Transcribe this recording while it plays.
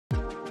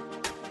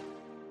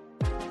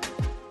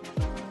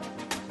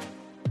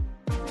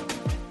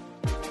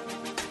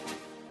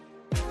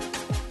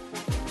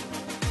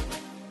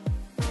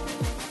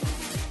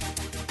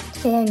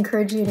Today I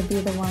encourage you to be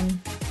the one.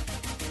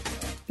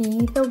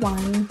 Be the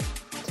one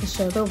to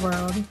show the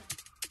world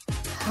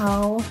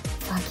how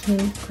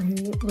fucking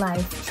great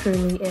life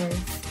truly is.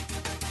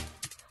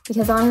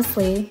 Because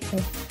honestly,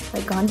 if,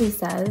 like Gandhi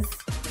says,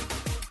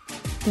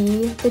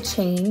 be the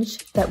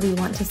change that we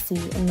want to see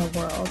in the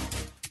world.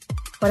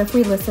 What if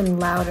we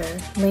listened louder,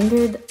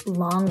 lingered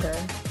longer,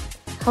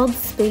 held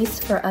space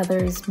for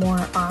others more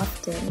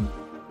often?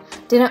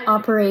 Didn't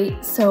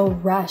operate so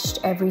rushed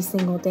every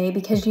single day?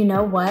 Because you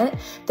know what?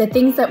 The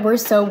things that we're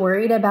so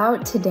worried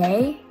about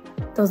today,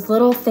 those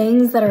little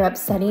things that are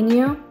upsetting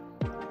you,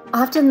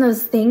 often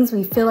those things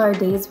we fill our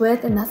days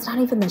with, and that's not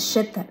even the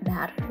shit that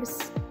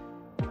matters.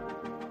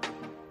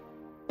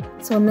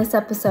 So in this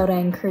episode, I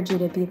encourage you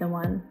to be the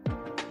one.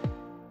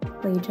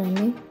 Will you join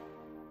me?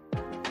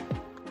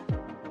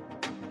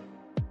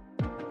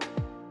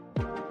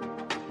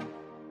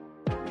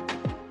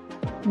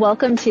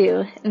 Welcome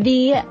to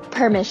the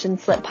Permission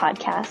Slip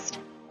podcast,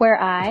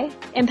 where I,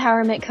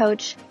 empowerment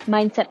coach,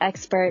 mindset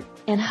expert,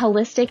 and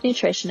holistic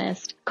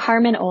nutritionist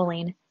Carmen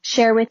Oling,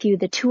 share with you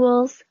the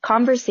tools,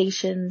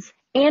 conversations,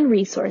 and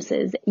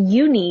resources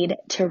you need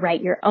to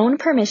write your own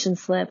permission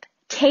slip,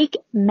 take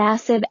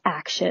massive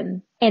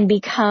action, and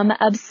become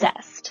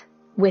obsessed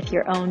with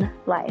your own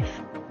life.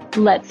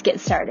 Let's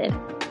get started.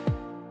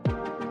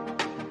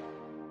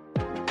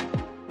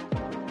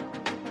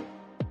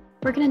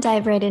 We're going to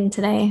dive right in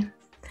today.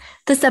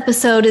 This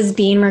episode is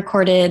being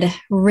recorded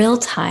real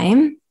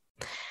time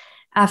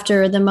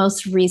after the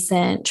most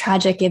recent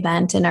tragic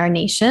event in our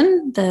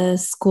nation,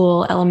 the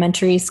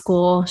elementary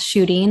school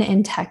shooting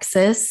in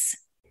Texas.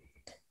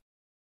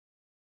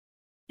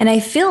 And I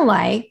feel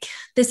like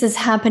this is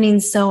happening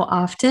so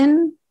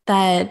often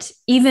that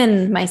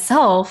even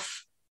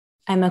myself,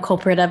 I'm a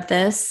culprit of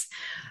this.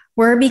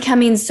 We're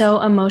becoming so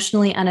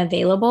emotionally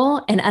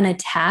unavailable and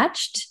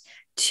unattached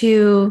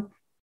to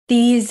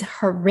these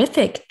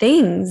horrific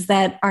things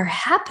that are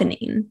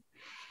happening.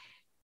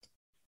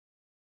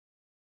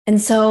 And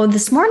so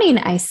this morning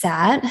I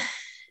sat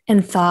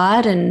and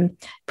thought and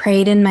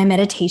prayed in my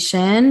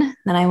meditation.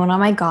 Then I went on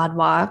my God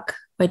walk,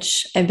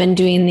 which I've been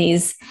doing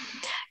these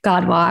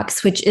God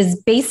walks, which is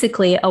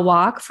basically a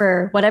walk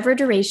for whatever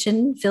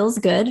duration feels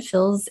good,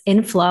 feels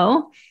in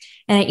flow.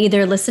 And I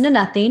either listen to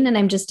nothing and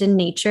I'm just in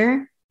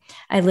nature.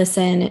 I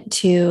listen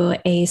to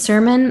a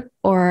sermon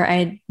or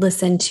I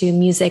listen to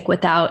music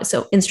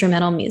so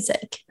instrumental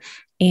music.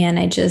 And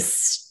I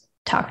just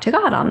talk to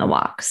God on the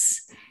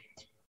walks.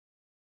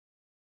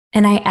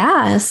 And I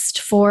asked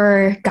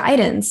for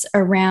guidance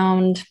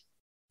around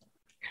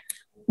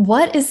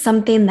what is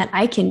something that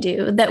I can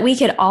do, that we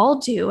could all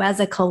do as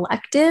a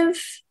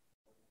collective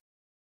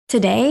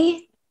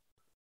today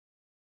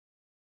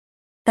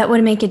that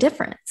would make a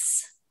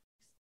difference.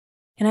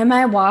 And on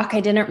my walk,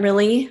 I didn't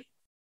really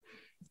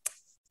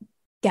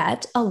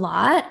get a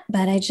lot,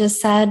 but I just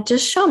said,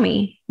 just show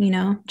me,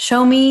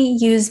 show me,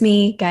 use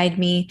me, guide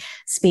me,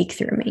 speak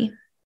through me.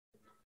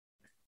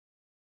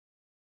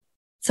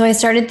 So I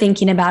started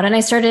thinking about it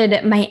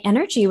and my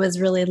energy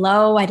was really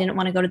low. I didn't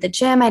want to go to the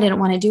gym. I didn't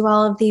want to do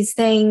all of these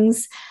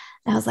things.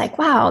 And I was like,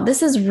 wow,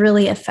 this is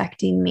really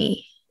affecting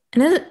me.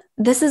 And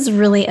this is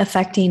really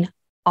affecting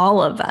all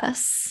of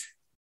us.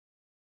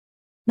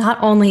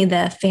 Not only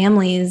the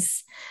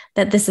families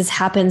that this has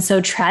happened so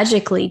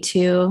tragically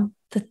to,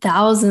 the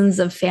thousands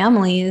of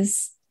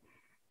families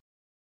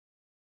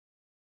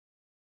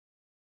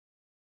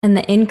and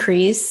the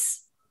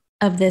increase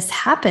of this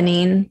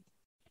happening.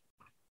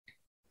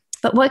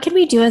 But what can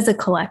we do as a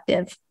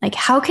collective? Like,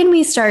 how can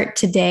we start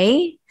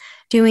today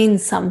doing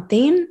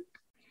something?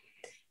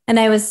 And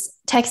I was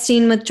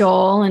texting with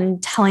Joel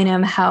and telling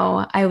him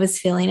how I was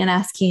feeling and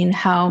asking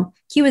how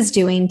he was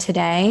doing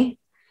today.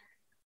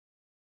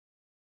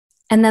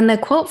 And then the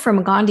quote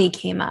from Gandhi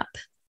came up.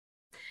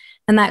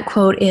 And that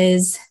quote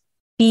is,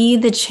 "Be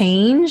the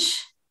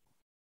change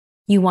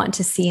you want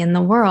to see in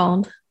the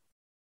world."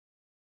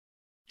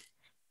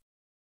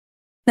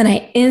 Then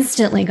I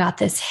instantly got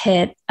this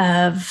hit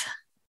of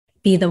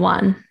be the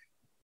one.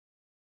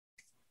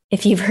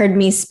 If you've heard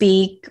me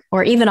speak,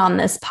 or even on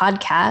this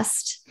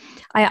podcast,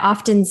 I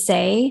often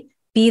say,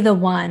 be the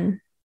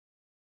one.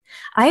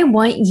 I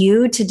want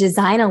you to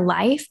design a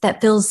life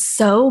that feels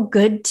so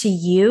good to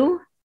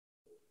you,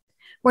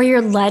 where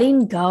you're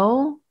letting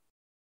go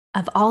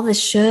of all the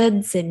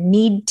shoulds and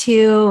need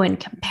to and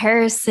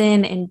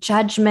comparison and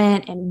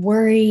judgment and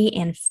worry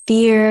and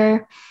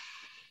fear.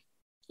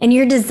 And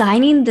you're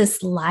designing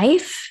this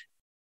life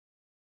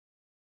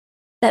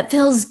that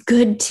feels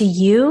good to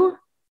you.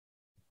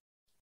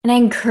 And I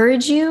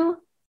encourage you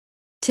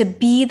to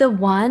be the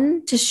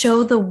one to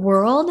show the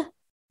world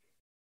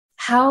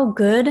how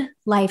good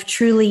life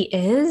truly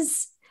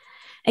is.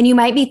 And you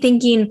might be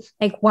thinking,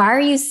 like, why are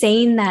you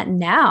saying that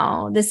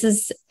now? This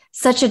is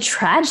such a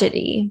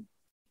tragedy.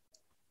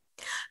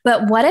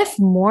 But what if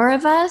more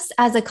of us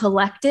as a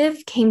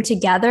collective came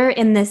together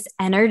in this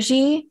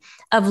energy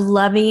of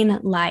loving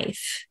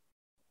life,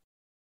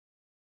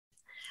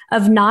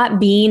 of not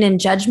being in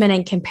judgment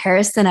and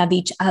comparison of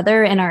each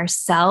other and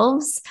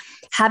ourselves,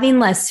 having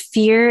less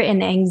fear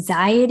and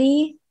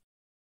anxiety,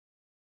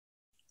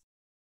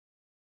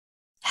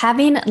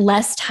 having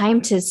less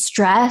time to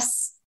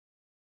stress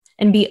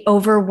and be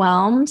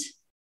overwhelmed.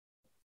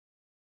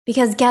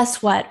 Because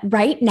guess what?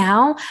 Right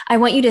now, I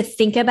want you to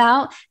think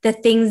about the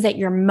things that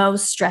you're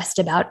most stressed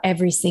about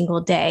every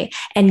single day.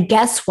 And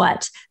guess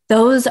what?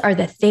 Those are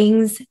the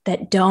things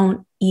that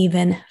don't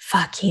even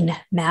fucking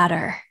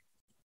matter.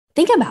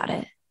 Think about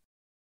it.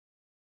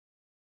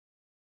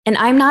 And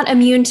I'm not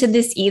immune to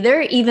this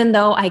either, even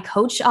though I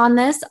coach on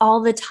this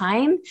all the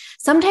time.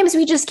 Sometimes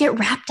we just get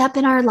wrapped up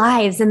in our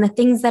lives and the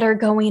things that are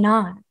going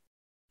on.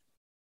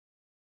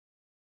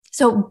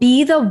 So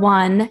be the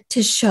one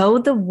to show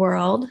the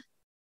world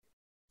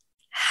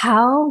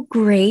how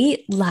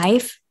great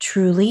life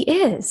truly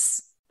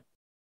is.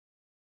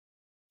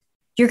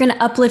 You're going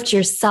to uplift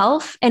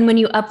yourself. And when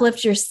you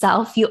uplift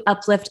yourself, you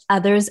uplift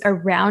others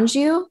around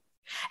you.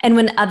 And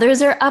when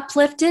others are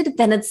uplifted,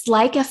 then it's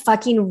like a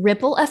fucking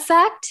ripple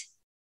effect.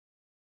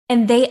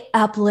 And they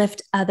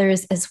uplift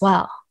others as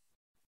well.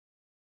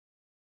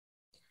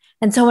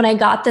 And so when I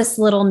got this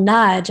little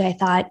nudge, I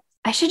thought,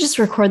 I should just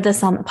record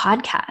this on the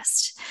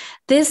podcast.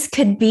 This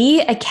could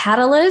be a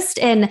catalyst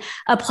and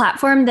a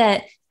platform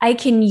that I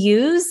can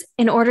use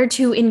in order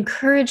to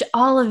encourage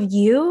all of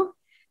you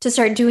to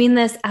start doing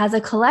this as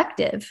a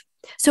collective.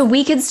 So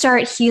we could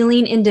start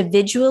healing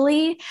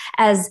individually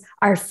as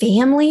our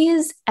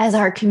families, as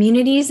our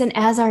communities, and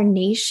as our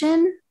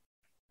nation.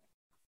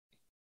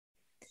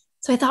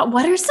 So I thought,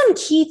 what are some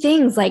key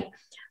things? Like,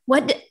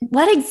 what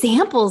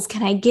examples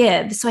can I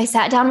give? So I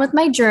sat down with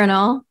my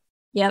journal.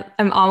 Yep,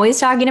 I'm always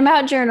talking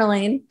about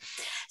journaling.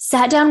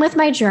 Sat down with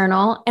my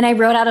journal and I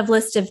wrote out a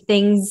list of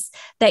things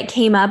that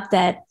came up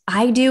that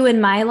I do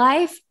in my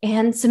life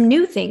and some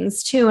new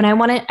things too. And I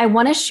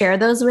want to share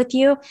those with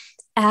you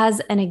as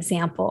an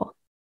example.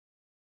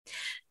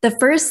 The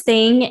first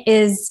thing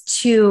is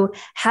to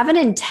have an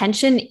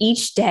intention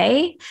each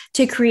day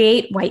to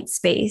create white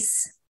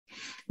space.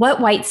 What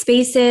white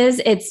space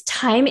is, it's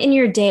time in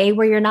your day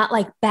where you're not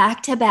like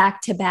back to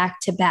back to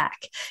back to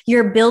back.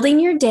 You're building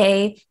your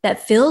day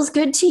that feels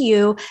good to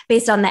you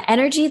based on the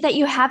energy that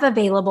you have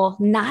available,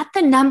 not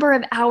the number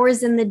of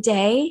hours in the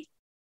day.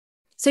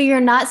 So you're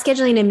not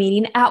scheduling a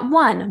meeting at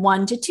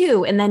 1 to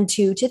 2, and then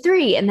 2 to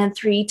 3, and then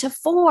 3 to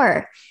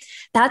 4.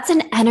 That's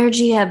an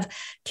energy of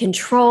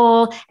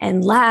control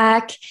and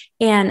lack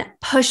and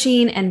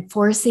pushing and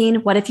forcing.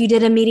 What if you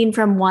did a meeting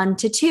from 1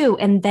 to 2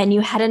 and then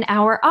you had an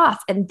hour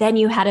off and then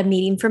you had a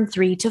meeting from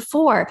 3 to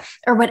 4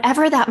 or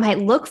whatever that might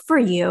look for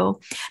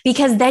you?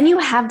 Because then you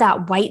have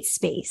that white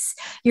space.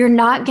 You're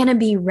not going to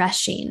be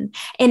rushing.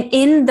 And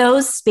in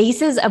those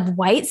spaces of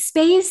white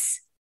space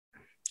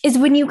is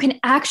when you can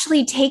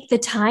actually take the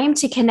time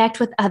to connect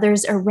with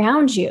others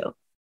around you.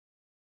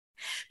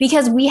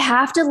 Because we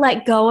have to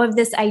let go of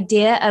this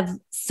idea of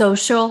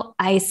social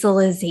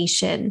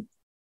isolation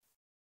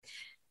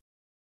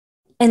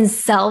and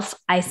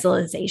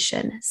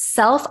self-isolation.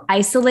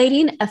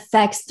 Self-isolating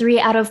affects 3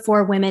 out of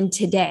 4 women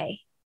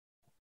today.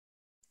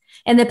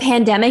 And the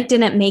pandemic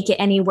didn't make it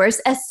any worse,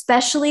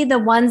 especially the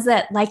ones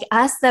that, like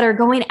us, that are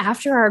going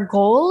after our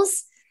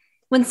goals.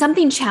 When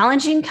something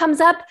challenging comes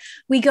up,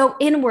 we go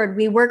inward,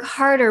 we work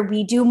harder,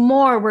 we do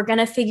more, we're going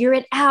to figure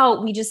it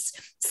out. We just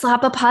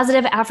slap a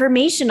positive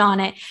affirmation on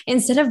it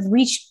instead of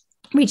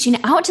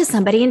reaching out to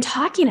somebody and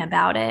talking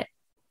about it.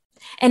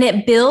 And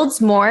it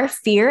builds more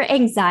fear,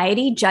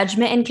 anxiety,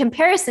 judgment, and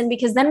comparison,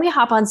 because then we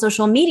hop on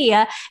social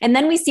media and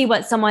then we see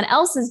what someone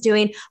else is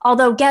doing.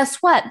 Although guess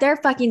what? They're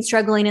fucking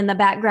struggling in the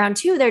background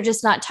too. They're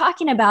just not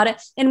talking about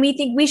it. And we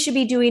think we should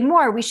be doing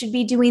more. We should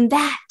be doing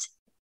that.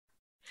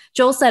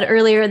 Joel said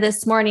earlier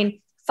this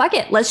morning, fuck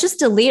it, let's just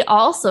delete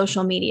all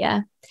social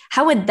media.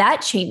 How would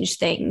that change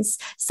things?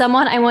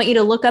 Someone, I want you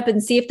to look up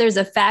and see if there's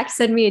a fact.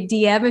 Send me a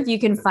DM if you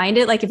can find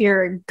it. Like if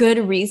you're a good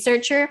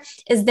researcher,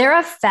 is there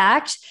a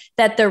fact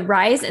that the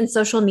rise in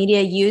social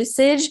media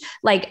usage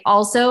like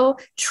also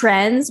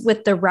trends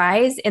with the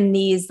rise in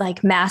these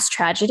like mass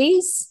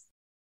tragedies?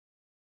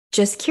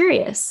 Just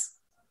curious.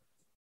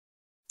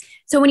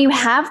 So when you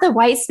have the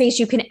white space,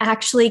 you can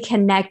actually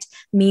connect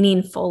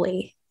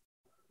meaningfully.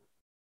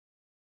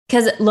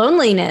 Because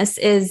loneliness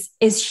is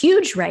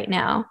huge right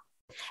now.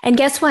 And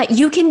guess what?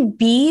 You can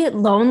be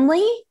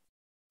lonely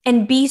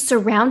and be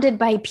surrounded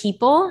by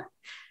people.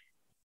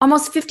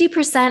 Almost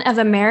 50% of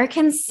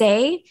Americans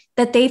say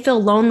that they feel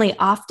lonely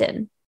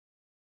often,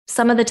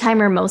 some of the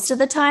time or most of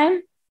the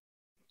time.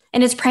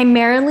 And it's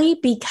primarily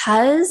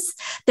because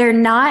they're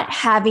not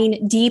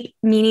having deep,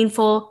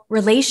 meaningful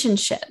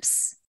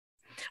relationships.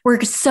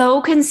 We're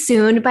so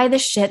consumed by the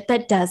shit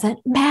that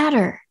doesn't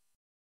matter.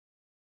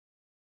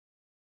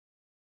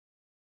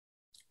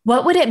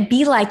 What would it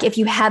be like if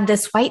you had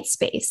this white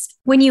space?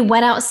 When you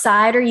went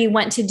outside or you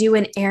went to do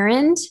an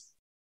errand,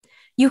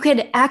 you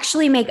could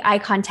actually make eye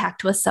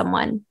contact with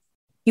someone.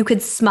 You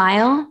could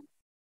smile.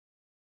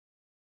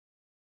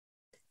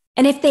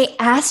 And if they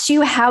asked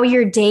you how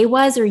your day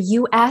was or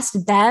you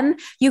asked them,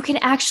 you can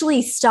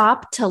actually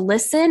stop to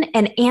listen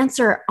and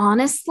answer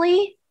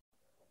honestly.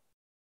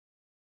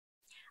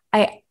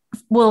 I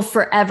will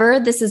forever,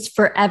 this is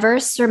forever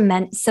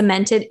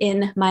cemented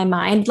in my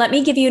mind. Let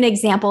me give you an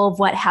example of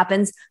what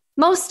happens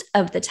most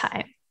of the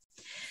time.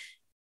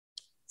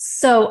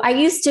 So I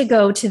used to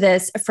go to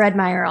this Fred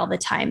Meyer all the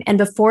time. And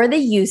before the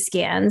U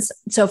scans,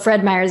 so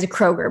Fred Meyer is a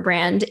Kroger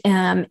brand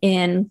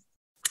in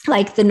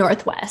like the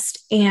Northwest.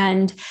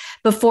 And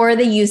before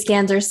the U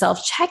scans or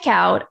self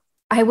checkout,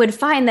 I would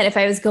find that if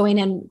I was going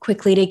in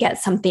quickly to get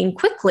something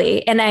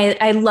quickly, and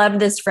I love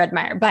this Fred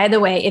Meyer. By the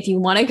way, if you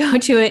want to go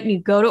to it and you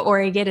go to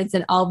Oregon, it's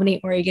in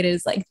Albany, Oregon. It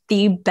is like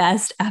the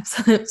best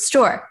absolute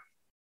store.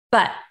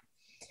 But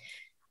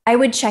I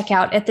would check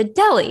out at the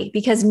deli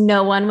because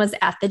no one was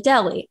at the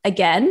deli.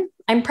 Again,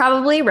 I'm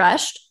probably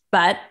rushed,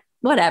 but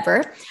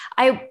whatever.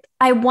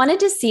 I wanted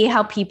to see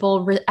how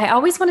I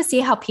always want to see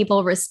how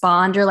people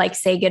respond or like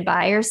say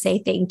goodbye or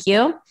say thank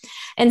you.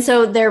 And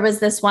so there was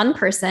this one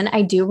person,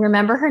 I do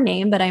remember her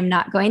name, but I'm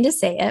not going to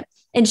say it.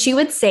 And she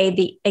would say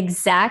the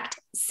exact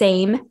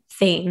same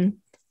thing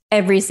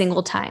every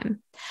single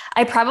time.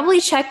 I probably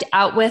checked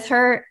out with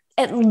her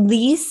at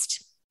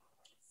least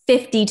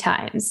 50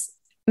 times,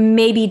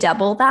 maybe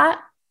double that.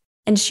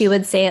 And she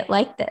would say it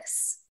like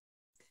this: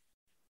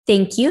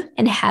 thank you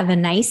and have a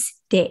nice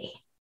day.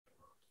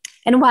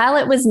 And while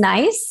it was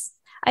nice,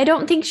 I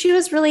don't think she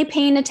was really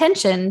paying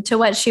attention to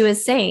what she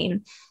was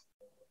saying.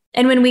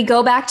 And when we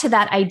go back to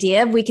that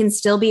idea of we can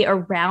still be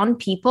around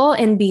people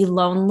and be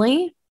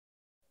lonely,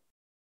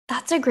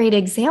 that's a great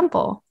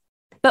example.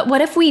 But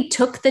what if we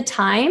took the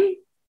time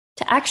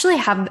to actually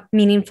have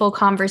meaningful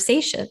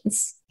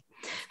conversations?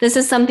 This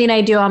is something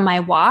I do on my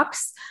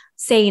walks,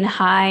 saying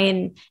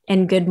hi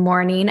and good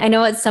morning. I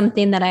know it's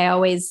something that I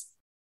always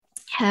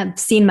have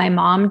seen my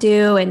mom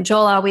do, and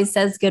Joel always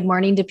says good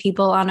morning to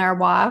people on our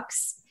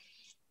walks.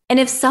 And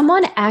if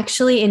someone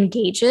actually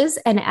engages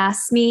and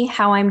asks me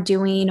how I'm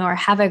doing or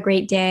have a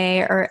great day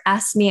or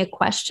asks me a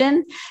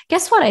question,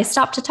 guess what? I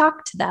stop to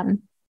talk to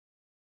them.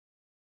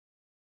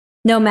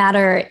 No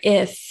matter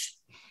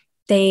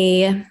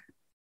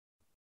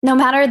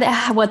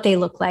what they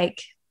look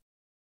like,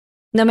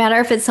 no matter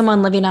if it's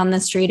someone living on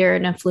the street or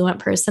an affluent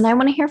person, I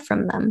want to hear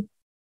from them.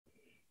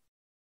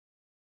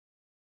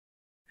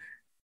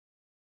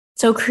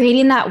 So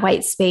creating that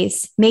white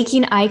space,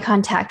 making eye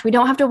contact. We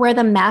don't have to wear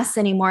the masks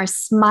anymore.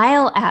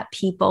 Smile at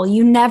people.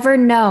 You never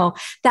know.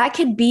 That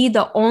could be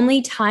the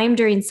only time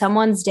during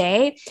someone's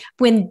day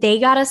when they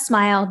got a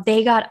smile,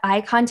 they got eye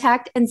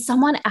contact, and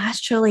someone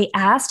actually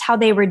asked how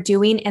they were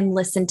doing and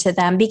listened to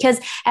them. Because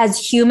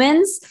as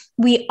humans,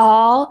 we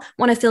all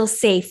want to feel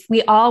safe.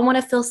 We all want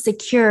to feel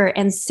secure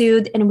and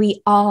soothed, and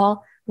we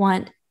all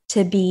want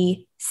to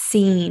be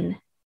seen.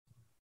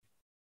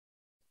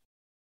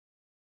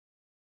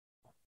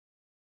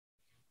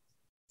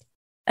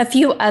 A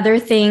few other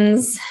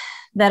things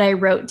that I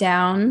wrote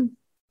down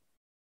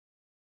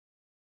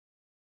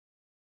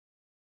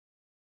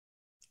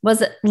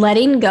was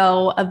letting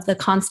go of the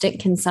constant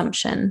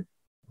consumption.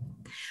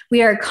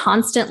 We are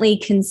constantly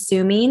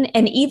consuming.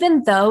 And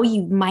even though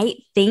you might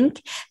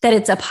think that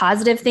it's a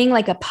positive thing,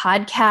 like a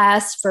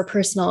podcast for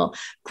personal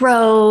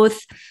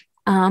growth,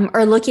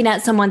 or looking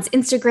at someone's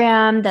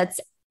Instagram that's,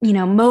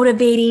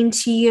 motivating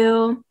to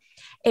you,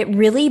 it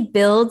really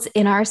builds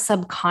in our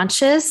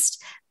subconscious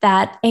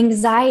that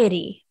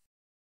anxiety,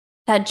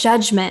 that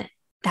judgment,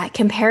 that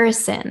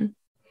comparison.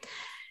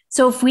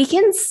 So if we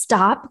can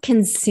stop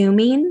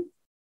consuming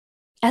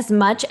as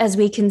much as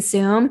we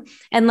consume,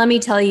 and let me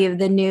tell you,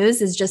 the news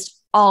is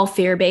just all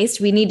fear-based.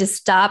 We need to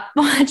stop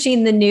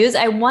watching the news.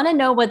 I want to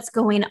know what's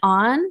going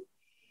on,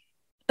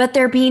 but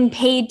they're being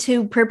paid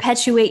to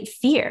perpetuate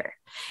fear.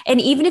 And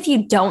even if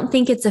you don't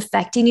think it's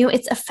affecting you,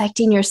 it's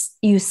affecting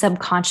you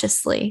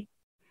subconsciously.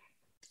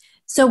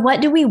 So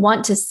what do we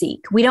want to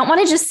seek? We don't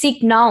want to just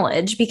seek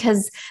knowledge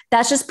because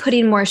that's just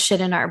putting more shit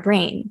in our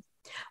brain.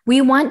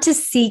 We want to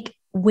seek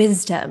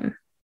wisdom.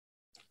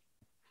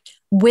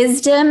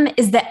 Wisdom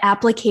is the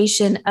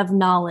application of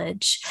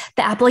knowledge.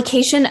 The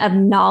application of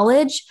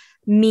knowledge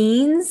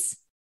means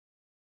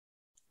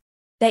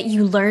that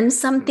you learn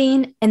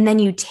something and then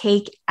you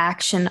take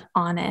action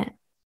on it.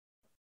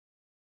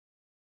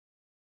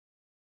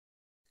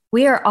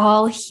 We are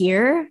all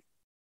here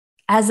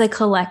as a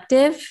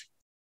collective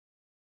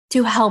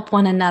to help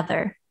one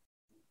another.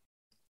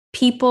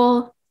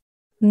 People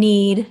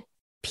need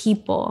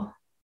people.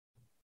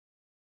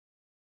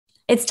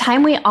 It's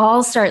time we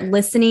all start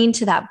listening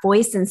to that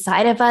voice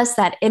inside of us,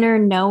 that inner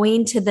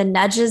knowing, to the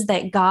nudges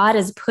that God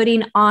is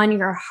putting on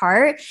your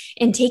heart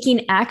and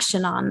taking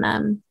action on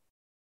them.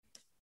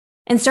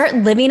 And start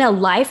living a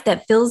life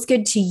that feels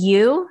good to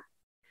you,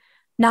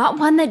 not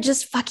one that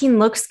just fucking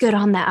looks good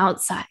on the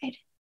outside.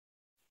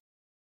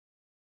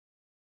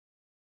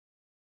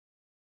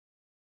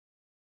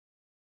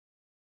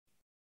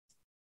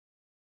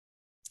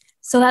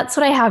 So that's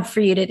what I have for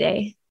you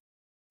today.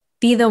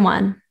 Be the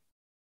one.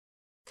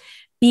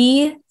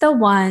 Be the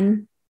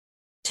one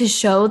to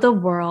show the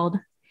world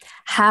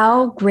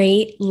how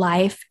great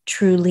life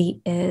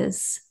truly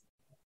is.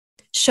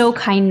 Show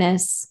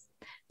kindness,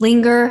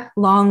 linger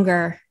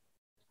longer,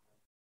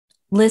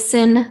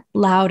 listen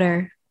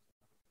louder,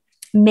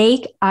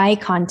 make eye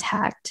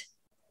contact,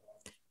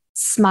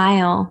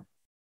 smile.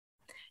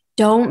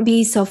 Don't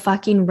be so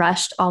fucking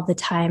rushed all the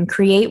time.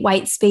 Create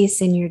white space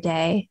in your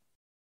day.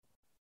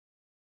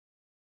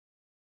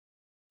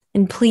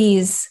 And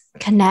please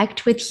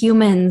connect with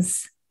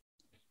humans.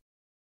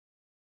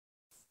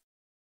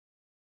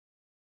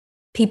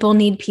 People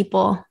need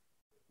people.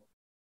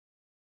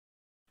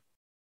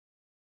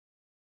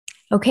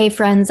 Okay,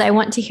 friends, I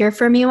want to hear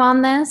from you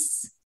on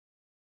this.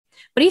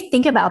 What do you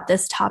think about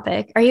this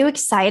topic? Are you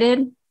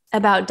excited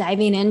about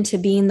diving into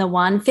being the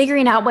one,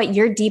 figuring out what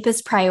your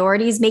deepest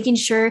priorities, making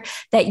sure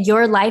that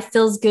your life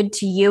feels good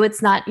to you?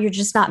 It's not, you're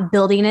just not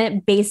building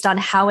it based on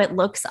how it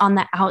looks on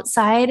the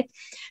outside.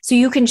 So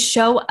you can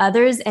show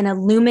others and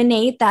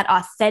illuminate that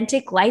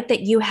authentic light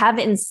that you have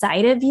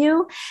inside of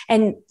you.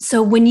 And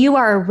so when you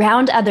are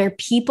around other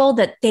people,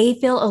 that they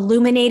feel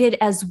illuminated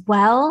as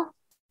well.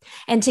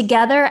 And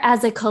together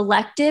as a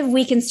collective,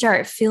 we can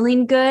start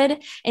feeling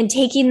good and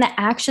taking the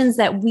actions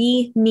that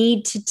we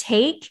need to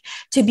take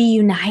to be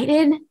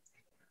united,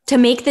 to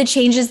make the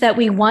changes that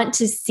we want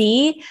to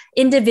see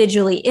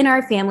individually in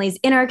our families,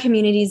 in our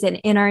communities, and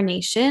in our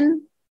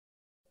nation.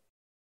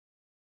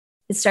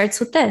 It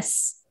starts with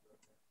this.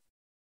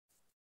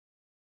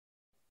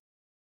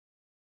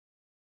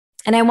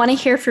 And I want to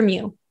hear from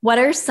you. What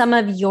are some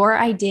of your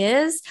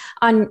ideas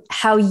on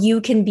how you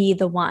can be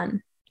the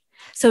one?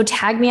 So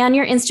tag me on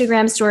your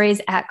Instagram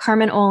stories at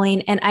Carmen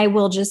Oling, and I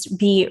will just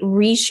be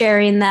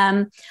resharing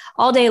them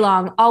all day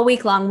long, all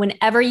week long.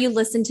 Whenever you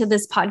listen to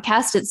this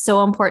podcast, it's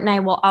so important. I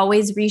will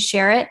always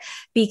reshare it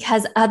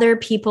because other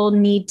people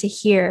need to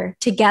hear.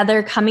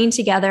 Together, coming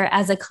together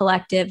as a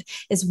collective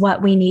is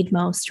what we need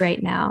most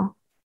right now.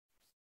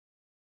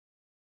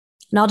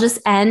 And I'll just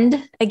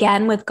end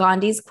again with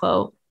Gandhi's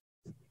quote: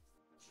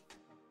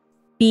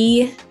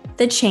 "Be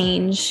the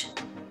change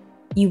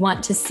you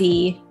want to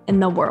see in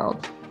the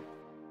world."